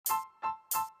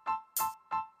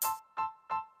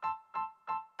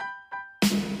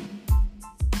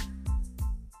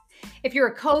If you're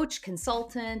a coach,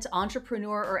 consultant,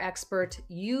 entrepreneur, or expert,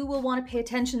 you will want to pay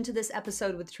attention to this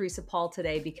episode with Teresa Paul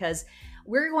today because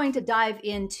we're going to dive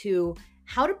into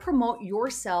how to promote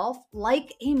yourself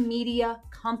like a media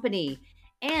company.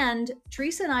 And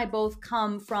Teresa and I both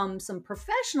come from some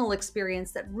professional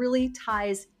experience that really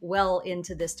ties well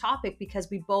into this topic because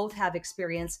we both have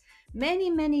experience many,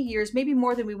 many years, maybe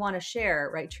more than we want to share,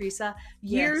 right, Teresa?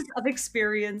 Yes. Years of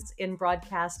experience in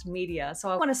broadcast media. So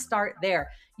I want to start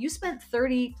there. You spent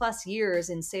 30 plus years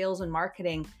in sales and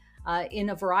marketing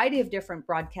in a variety of different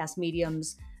broadcast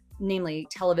mediums, namely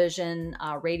television,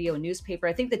 radio, newspaper.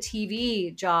 I think the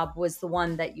TV job was the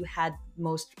one that you had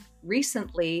most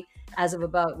recently, as of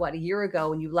about a year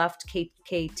ago when you left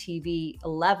KKTV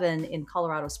 11 in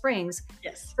Colorado Springs.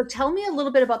 Yes. So tell me a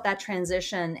little bit about that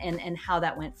transition and how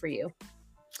that went for you.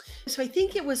 So I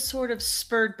think it was sort of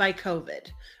spurred by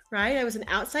COVID, right? I was an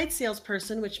outside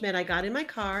salesperson, which meant I got in my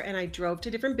car and I drove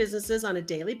to different businesses on a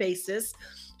daily basis,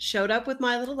 showed up with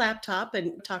my little laptop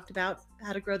and talked about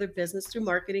how to grow their business through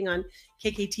marketing on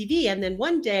KKTV. And then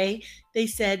one day they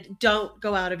said, don't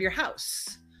go out of your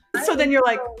house. So then you're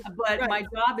like, but Right. my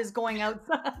job is going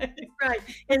outside. Right.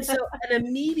 And so an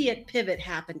immediate pivot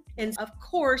happened. And of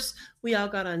course, we all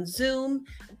got on Zoom,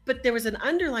 but there was an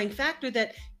underlying factor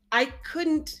that I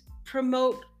couldn't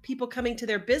promote people coming to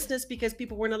their business because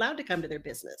people weren't allowed to come to their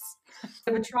business.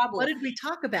 What did we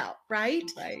talk about, right?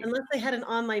 Right. Unless they had an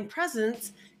online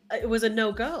presence, it was a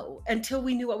no-go until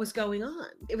we knew what was going on.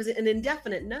 It was an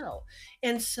indefinite no.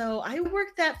 And so I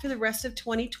worked that for the rest of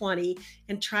 2020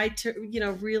 and tried to,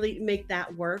 really make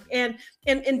that work. And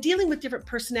dealing with different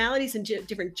personalities and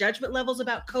different judgment levels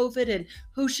about COVID and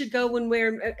who should go when,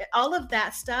 where, all of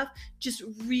that stuff just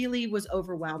really was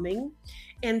overwhelming.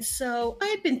 And so I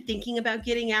had been thinking about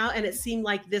getting out, and it seemed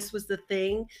like this was the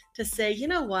thing to say, you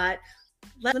know what,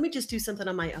 let me just do something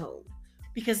on my own.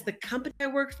 Because the company I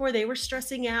worked for, they were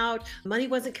stressing out, money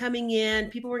wasn't coming in,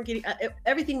 people weren't getting,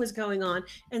 everything was going on.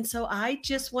 And so I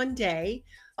just one day,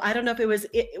 I don't know if it was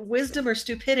wisdom or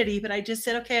stupidity, but I just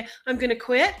said, okay, I'm going to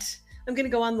quit. I'm going to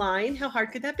go online. How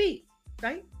hard could that be?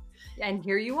 Right? And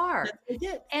here you are. That's what I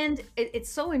did. And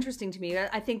it's so interesting to me.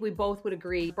 I think we both would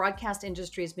agree broadcast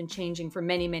industry has been changing for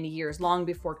many, many years, long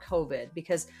before COVID,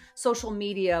 because social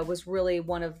media was really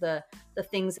one of the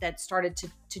things that started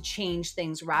to change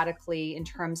things radically in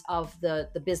terms of the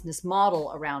business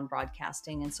model around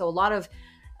broadcasting. And so a lot of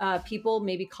people,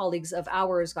 maybe colleagues of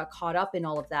ours, got caught up in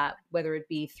all of that, whether it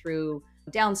be through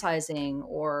downsizing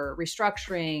or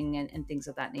restructuring and things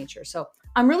of that nature. So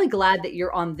I'm really glad that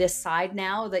you're on this side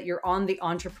now, that you're on the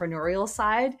entrepreneurial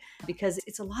side, because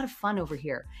it's a lot of fun over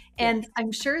here. And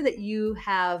I'm sure that you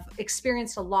have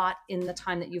experienced a lot in the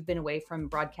time that you've been away from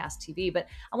broadcast TV, but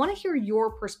I want to hear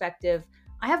your perspective.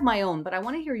 I have my own, but I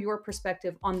want to hear your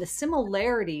perspective on the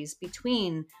similarities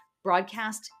between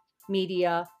broadcast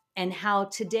media and how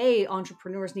today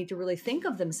entrepreneurs need to really think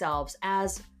of themselves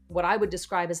as what I would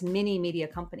describe as mini media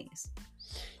companies.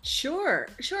 Sure.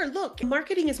 Look,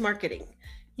 marketing is marketing.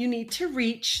 You need to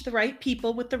reach the right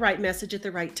people with the right message at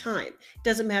the right time. It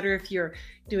doesn't matter if you're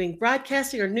doing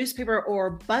broadcasting or newspaper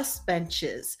or bus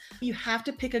benches. You have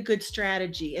to pick a good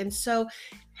strategy. And so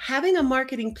having a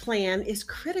marketing plan is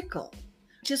critical.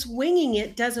 Just winging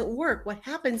it doesn't work. What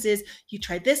happens is you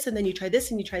try this and then you try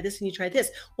this and you try this and you try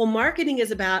this. Well, marketing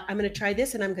is about, I'm going to try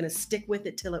this and I'm going to stick with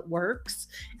it till it works.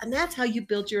 And that's how you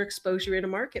build your exposure in a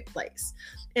marketplace.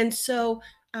 And so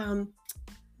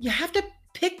you have to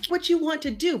pick what you want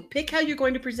to do, pick how you're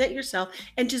going to present yourself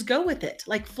and just go with it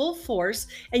like full force.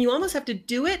 And you almost have to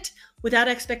do it without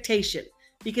expectation.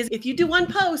 Because if you do one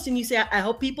post and you say, I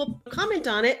hope people comment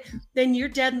on it, then you're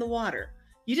dead in the water.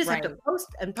 You just have to post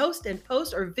and post and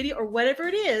post or video or whatever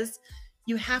it is.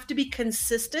 You have to be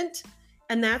consistent.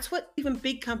 And that's what even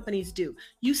big companies do.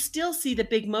 You still see the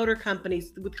big motor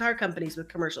companies with car companies with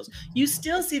commercials. You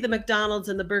still see the McDonald's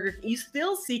and the Burger King. You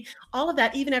still see all of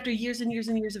that even after years and years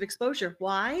and years of exposure.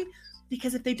 Why?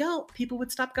 Because if they don't, people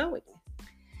would stop going.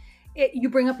 You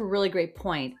bring up a really great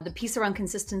point. The piece around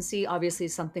consistency obviously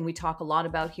is something we talk a lot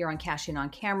about here on Cash In on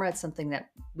Camera. It's something that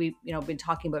we've been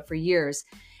talking about for years.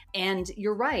 And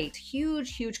you're right,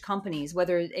 huge companies,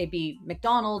 whether it be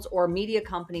McDonald's or media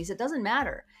companies, it doesn't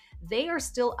matter. They are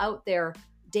still out there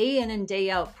day in and day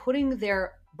out, putting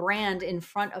their brand in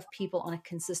front of people on a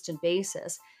consistent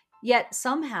basis. Yet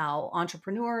somehow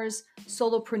entrepreneurs,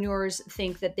 solopreneurs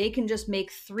think that they can just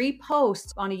make 3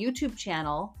 posts on a YouTube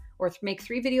channel or make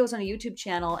 3 videos on a YouTube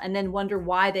channel and then wonder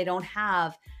why they don't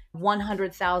have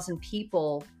 100,000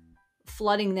 people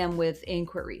flooding them with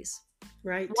inquiries.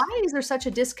 Right. Why is there such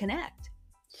a disconnect?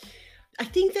 I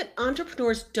think that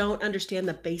entrepreneurs don't understand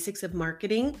the basics of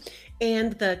marketing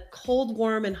and the cold,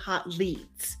 warm, and hot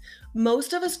leads.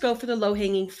 Most of us go for the low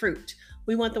hanging fruit.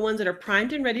 We want the ones that are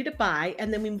primed and ready to buy,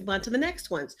 and then we move on to the next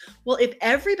ones. Well, if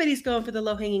everybody's going for the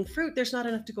low hanging fruit, there's not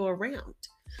enough to go around,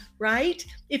 right?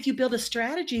 If you build a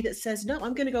strategy that says, no,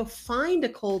 I'm going to go find a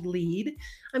cold lead,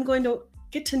 I'm going to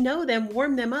get to know them,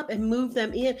 warm them up, and move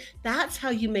them in. That's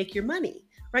how you make your money,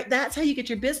 right? That's how you get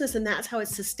your business, and that's how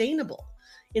it's sustainable,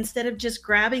 instead of just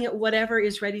grabbing at whatever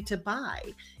is ready to buy.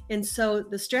 And so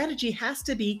the strategy has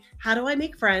to be, how do I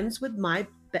make friends with my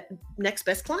next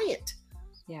best client?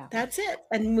 Yeah. That's it.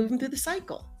 And moving through the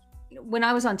cycle. When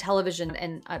I was on television,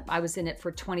 and I was in it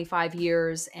for 25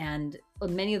 years, and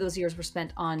many of those years were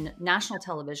spent on national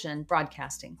television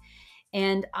broadcasting.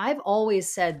 And I've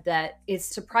always said that it's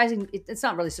surprising. It's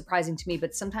not really surprising to me,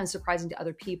 but sometimes surprising to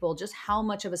other people, just how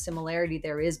much of a similarity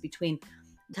there is between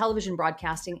television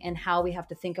broadcasting and how we have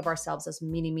to think of ourselves as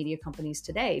mini media companies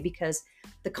today, because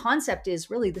the concept is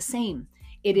really the same.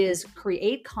 It is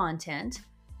create content,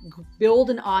 build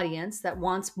an audience that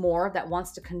wants more, that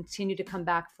wants to continue to come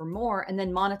back for more, and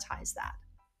then monetize that.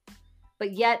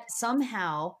 But yet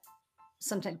somehow,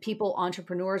 sometimes people,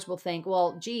 entrepreneurs will think,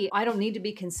 well, gee, I don't need to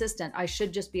be consistent. I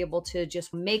should just be able to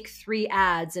just make 3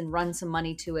 ads and run some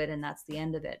money to it, and that's the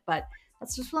end of it. But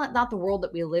that's just not the world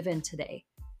that we live in today.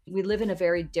 We live in a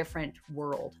very different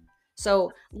world.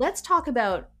 So let's talk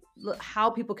about how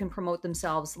people can promote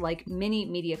themselves like mini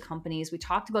media companies. We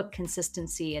talked about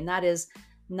consistency, and that is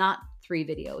not 3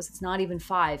 videos. It's not even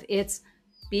 5. It's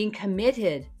being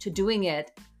committed to doing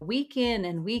it week in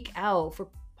and week out for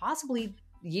possibly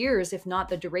years, if not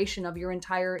the duration of your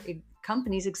entire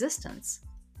company's existence.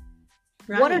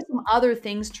 Right. What are some other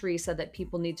things, Teresa, that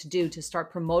people need to do to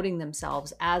start promoting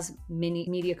themselves as mini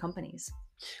media companies?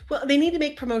 Well, they need to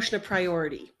make promotion a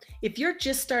priority. If you're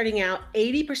just starting out,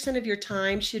 80% of your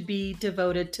time should be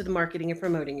devoted to the marketing and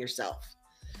promoting yourself.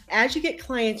 As you get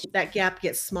clients, that gap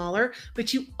gets smaller,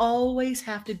 but you always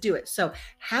have to do it. So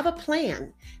have a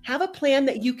plan. Have a plan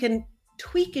that you can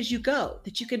tweak as you go,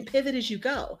 that you can pivot as you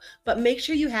go, but make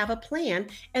sure you have a plan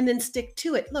and then stick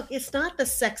to it. Look, it's not the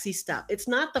sexy stuff. It's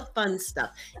not the fun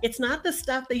stuff. It's not the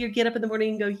stuff that you get up in the morning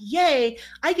and go, yay,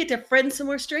 I get to friend some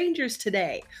more strangers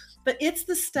today. But it's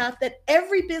the stuff that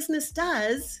every business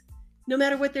does, no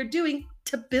matter what they're doing,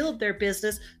 to build their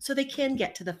business so they can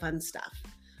get to the fun stuff.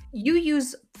 You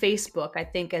use Facebook, I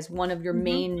think, as one of your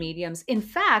main mediums. In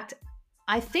fact,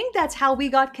 I think that's how we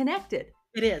got connected.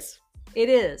 It is. It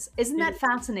is. Isn't that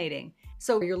fascinating?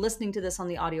 So you're listening to this on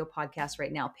the audio podcast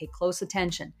right now. Pay close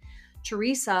attention.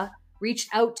 Teresa reached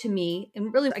out to me,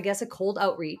 and really, I guess, a cold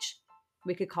outreach,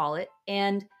 we could call it.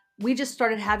 And we just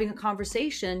started having a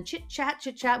conversation, chit chat,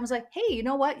 and was like, hey, you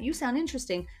know what? You sound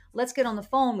interesting. Let's get on the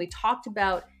phone. We talked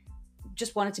about,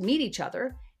 just wanted to meet each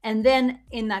other. And then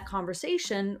in that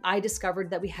conversation, I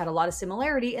discovered that we had a lot of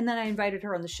similarity. And then I invited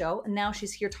her on the show. And now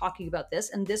she's here talking about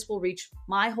this. And this will reach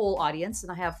my whole audience.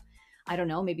 And I have, I don't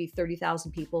know, maybe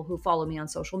 30,000 people who follow me on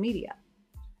social media.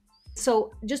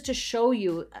 So just to show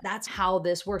you, that's how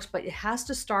this works. But it has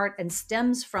to start and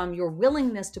stems from your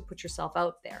willingness to put yourself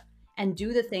out there and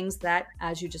do the things that,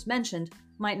 as you just mentioned,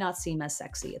 might not seem as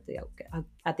sexy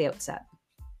at the outset.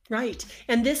 Right.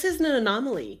 And this isn't an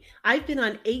anomaly. I've been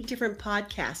on 8 different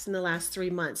podcasts in the last 3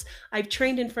 months. I've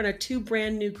trained in front of 2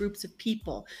 brand new groups of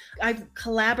people. I've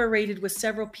collaborated with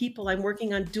several people. I'm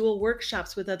working on dual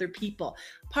workshops with other people.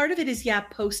 Part of it is,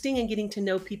 posting and getting to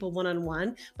know people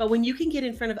one-on-one. But when you can get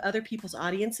in front of other people's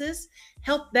audiences,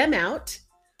 help them out,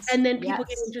 and then people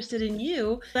get interested in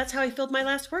you. That's how I filled my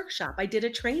last workshop. I did a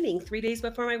training 3 days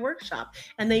before my workshop,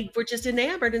 and they were just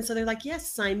enamored. And so they're like,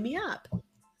 yes, sign me up.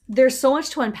 There's so much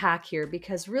to unpack here,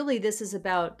 because really this is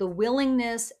about the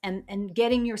willingness and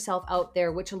getting yourself out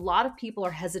there, which a lot of people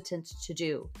are hesitant to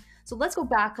do. So let's go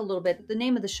back a little bit. The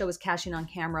name of the show is Cashing on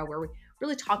Camera, where we're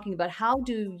really talking about how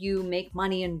do you make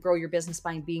money and grow your business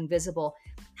by being visible.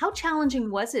 How challenging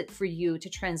was it for you to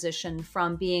transition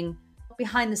from being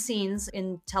behind the scenes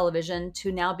in television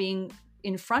to now being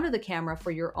in front of the camera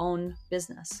for your own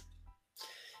business?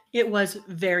 It was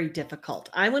very difficult.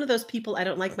 I'm one of those people, I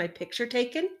don't like my picture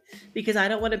taken because I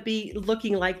don't want to be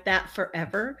looking like that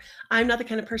forever. I'm not the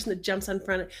kind of person that jumps on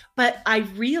front. But I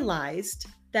realized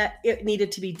that it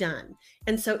needed to be done.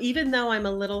 And so even though I'm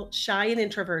a little shy and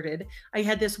introverted, I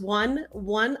had this one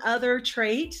other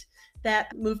trait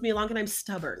that moved me along, and I'm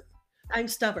stubborn.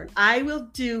 I will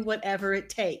do whatever it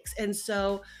takes. And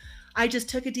so I just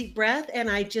took a deep breath and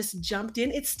I just jumped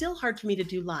in. It's still hard for me to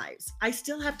do lives. I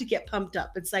still have to get pumped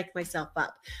up and psych myself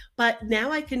up. But now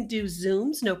I can do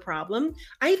Zooms, no problem.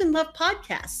 I even love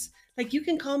podcasts. Like you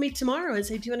can call me tomorrow and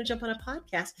say, do you want to jump on a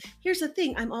podcast? Here's the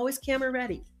thing. I'm always camera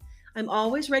ready. I'm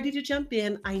always ready to jump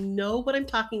in. I know what I'm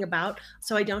talking about,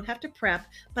 so I don't have to prep,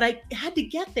 but I had to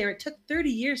get there. It took 30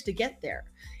 years to get there.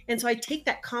 And so I take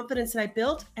that confidence that I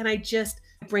built and I just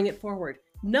bring it forward,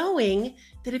 knowing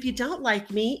that if you don't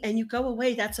like me and you go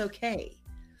away, that's okay.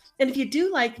 And if you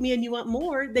do like me and you want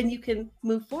more, then you can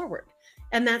move forward,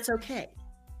 and that's okay.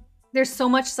 There's so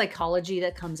much psychology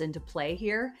that comes into play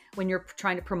here when you're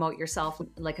trying to promote yourself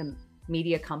like a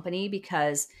media company,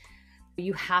 because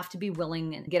you have to be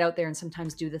willing and get out there and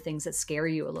sometimes do the things that scare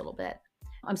you a little bit.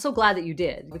 I'm so glad that you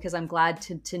did, because I'm glad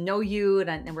to know you,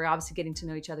 and we're obviously getting to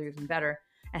know each other even better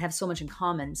and have so much in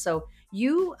common. So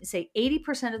you say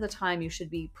 80% of the time you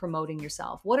should be promoting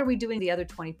yourself. What are we doing the other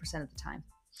 20% of the time?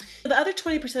 The other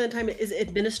 20% of the time is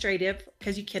administrative,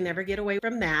 because you can never get away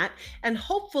from that. And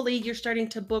hopefully you're starting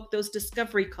to book those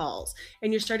discovery calls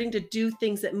and you're starting to do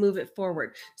things that move it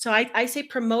forward. So I say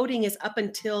promoting is up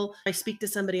until I speak to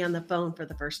somebody on the phone for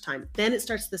the first time. Then it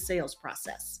starts the sales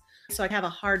process. So I have a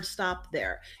hard stop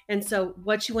there. And so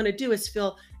what you want to do is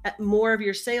fill at more of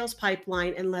your sales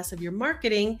pipeline and less of your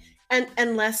marketing. And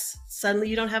unless suddenly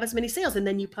you don't have as many sales, and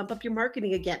then you pump up your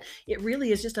marketing again. It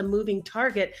really is just a moving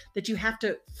target that you have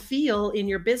to feel in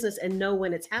your business and know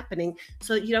when it's happening,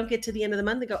 so that you don't get to the end of the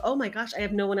month and go, oh my gosh, I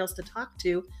have no one else to talk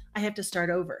to. I have to start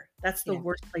over. That's the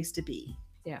worst place to be.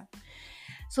 Yeah.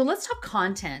 So let's talk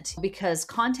content, because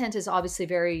content is obviously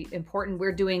very important.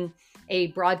 We're doing a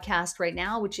broadcast right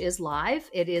now, which is live.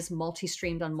 It is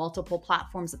multi-streamed on multiple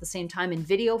platforms at the same time in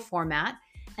video format.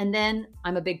 And then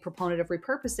I'm a big proponent of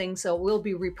repurposing. So we'll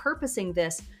be repurposing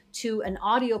this to an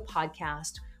audio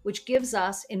podcast, which gives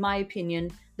us, in my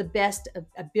opinion, the best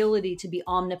ability to be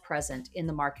omnipresent in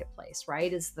the marketplace,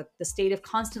 right? Is the state of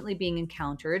constantly being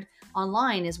encountered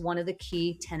online is one of the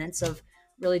key tenets of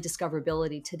really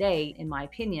discoverability today, in my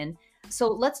opinion. So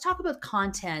let's talk about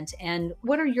content, and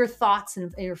what are your thoughts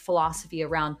and your philosophy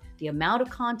around the amount of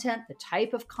content, the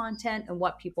type of content, and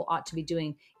what people ought to be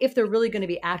doing if they're really going to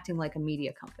be acting like a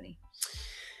media company?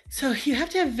 So you have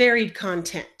to have varied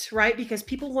content, right? Because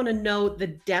people want to know the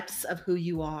depths of who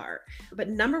you are. But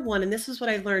number one, and this is what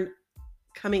I learned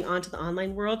coming onto the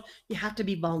online world, you have to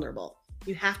be vulnerable.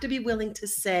 You have to be willing to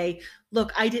say,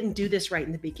 look, I didn't do this right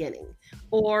in the beginning,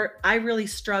 or I really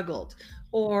struggled,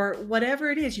 or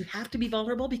whatever it is. You have to be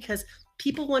vulnerable, because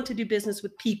people want to do business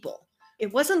with people.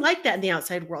 It wasn't like that in the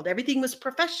outside world. Everything was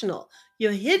professional.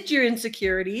 You hid your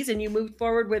insecurities and you moved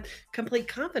forward with complete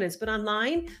confidence. But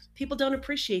online, people don't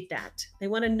appreciate that. They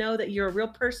want to know that you're a real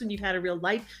person. You've had a real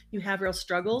life. You have real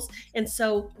struggles. And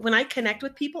so when I connect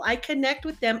with people, I connect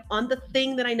with them on the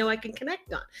thing that I know I can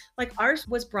connect on. Like ours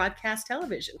was broadcast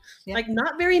television. Yeah. Like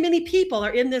not very many people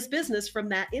are in this business from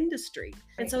that industry.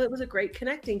 And so it was a great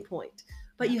connecting point.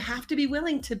 But you have to be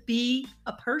willing to be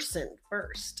a person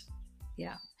first.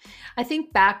 Yeah. I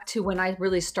think back to when I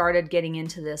really started getting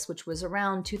into this, which was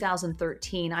around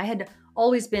 2013. I had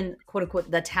always been, quote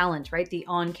unquote, the talent, right? The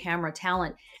on-camera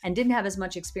talent, and didn't have as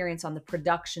much experience on the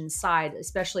production side,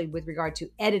 especially with regard to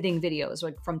editing videos,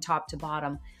 like from top to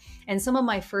bottom. And some of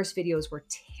my first videos were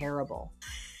terrible,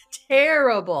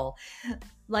 terrible.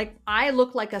 Like I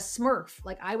looked like a Smurf,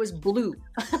 like I was blue.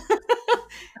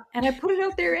 And I put it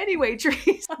out there anyway,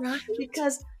 Teresa,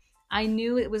 because I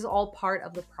knew it was all part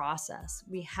of the process.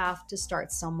 We have to start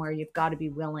somewhere. You've got to be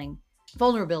willing.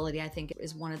 Vulnerability, I think,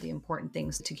 is one of the important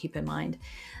things to keep in mind.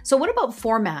 So what about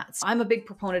formats? I'm a big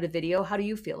proponent of video. How do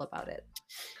you feel about it?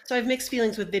 So I have mixed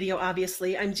feelings with video,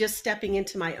 obviously. I'm just stepping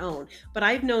into my own. But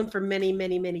I've known for many,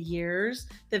 many, many years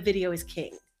that video is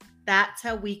king. That's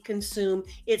how we consume.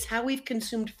 It's how we've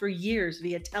consumed for years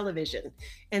via television.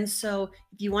 And so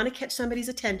if you want to catch somebody's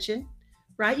attention,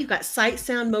 right, you've got sight,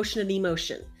 sound, motion, and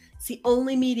emotion. It's the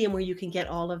only medium where you can get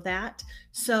all of that.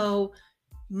 So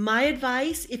my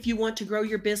advice, if you want to grow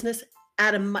your business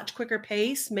at a much quicker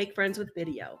pace, make friends with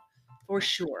video, for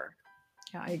sure.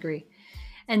 Yeah, I agree.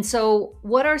 And so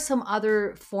what are some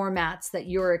other formats that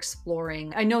you're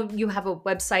exploring? I know you have a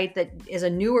website that is a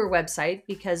newer website,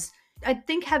 because I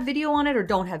think have video on it or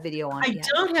don't have video on it yet.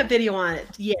 I don't have video on it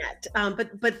yet,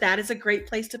 but that is a great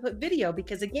place to put video,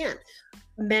 because again,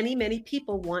 many, many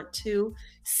people want to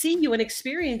see you and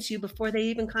experience you before they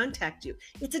even contact you.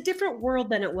 It's a different world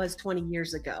than it was 20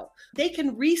 years ago. They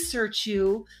can research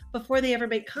you before they ever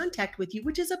make contact with you,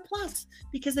 which is a plus,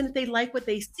 because then if they like what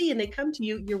they see and they come to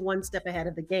you, you're one step ahead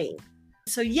of the game.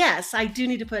 So yes, I do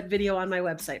need to put video on my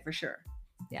website for sure.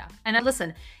 Yeah. And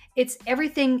listen, it's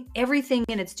everything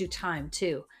in its due time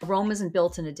too. Rome isn't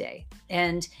built in a day.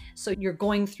 And so you're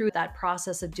going through that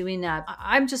process of doing that.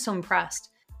 I'm just so impressed.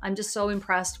 I'm just so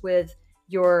impressed with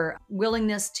your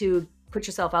willingness to put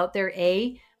yourself out there,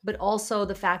 but also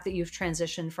the fact that you've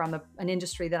transitioned from an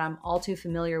industry that I'm all too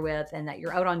familiar with, and that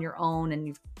you're out on your own and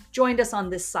you've joined us on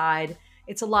this side.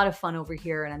 It's a lot of fun over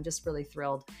here, and I'm just really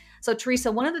thrilled. So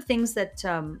Teresa, one of the things that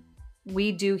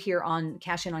we do here on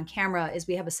Cash In on Camera is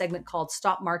we have a segment called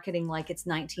Stop Marketing Like It's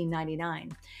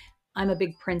 1999. I'm a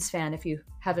big Prince fan, if you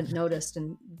haven't noticed,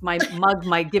 and my mug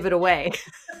might give it away.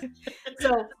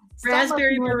 So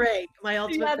Raspberry Beret, my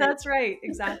ultimate. Yeah, that's right.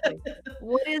 Exactly.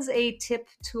 What is a tip,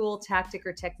 tool, tactic,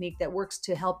 or technique that works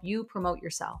to help you promote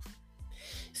yourself?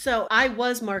 So I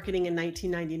was marketing in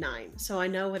 1999, so I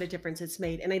know what a difference it's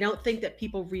made. And I don't think that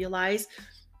people realize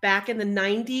back in the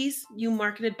 90s, you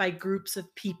marketed by groups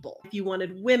of people. If you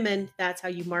wanted women, that's how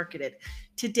you marketed.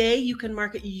 Today, you can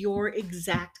market your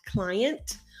exact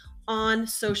client on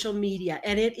social media,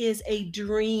 and it is a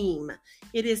dream.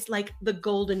 It is like the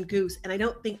golden goose, and I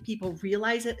don't think people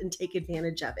realize it and take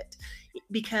advantage of it,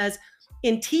 because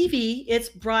in TV, it's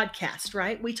broadcast,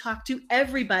 right? We talk to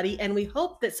everybody, and we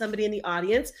hope that somebody in the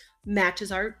audience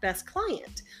matches our best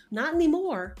client. Not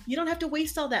anymore. You don't have to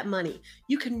waste all that money.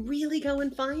 You can really go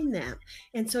and find them.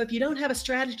 And so if you don't have a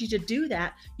strategy to do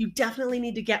that, you definitely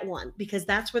need to get one, because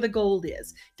that's where the gold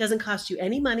is. It doesn't cost you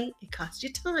any money. It costs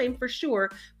you time for sure.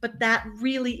 But that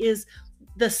really is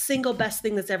the single best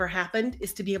thing that's ever happened,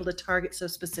 is to be able to target so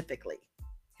specifically.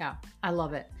 Yeah, I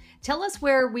love it. Tell us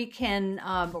where we can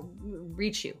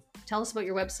reach you. Tell us about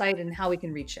your website and how we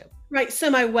can reach you. Right.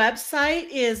 So my website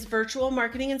is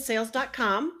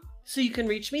virtualmarketingandsales.com. So you can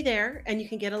reach me there and you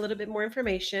can get a little bit more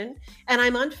information. And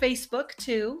I'm on Facebook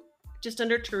too, just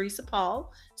under Teresa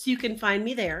Paul. So you can find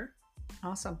me there.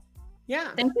 Awesome.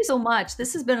 Yeah. Thank you so much.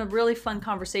 This has been a really fun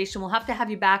conversation. We'll have to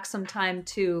have you back sometime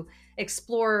to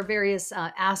explore various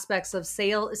aspects of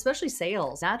sales, especially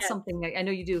sales. That's something I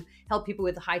know you do, help people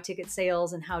with high ticket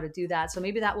sales and how to do that. So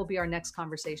maybe that will be our next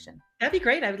conversation. That'd be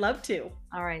great. I would love to.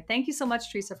 All right. Thank you so much,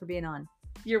 Teresa, for being on.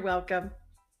 You're welcome.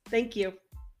 Thank you.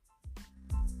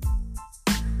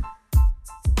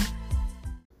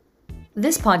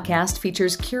 This podcast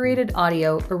features curated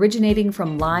audio originating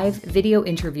from live video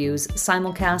interviews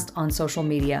simulcast on social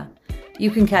media.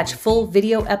 You can catch full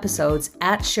video episodes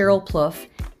at Cheryl Plouffe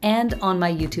and on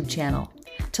my YouTube channel.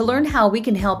 To learn how we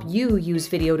can help you use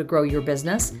video to grow your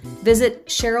business, visit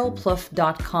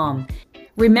CherylPlouffe.com.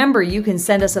 Remember, you can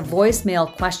send us a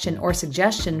voicemail question or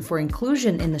suggestion for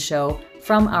inclusion in the show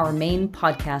from our main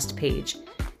podcast page.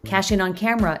 Cash In on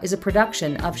Camera is a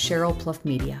production of Cheryl Plouffe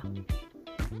Media.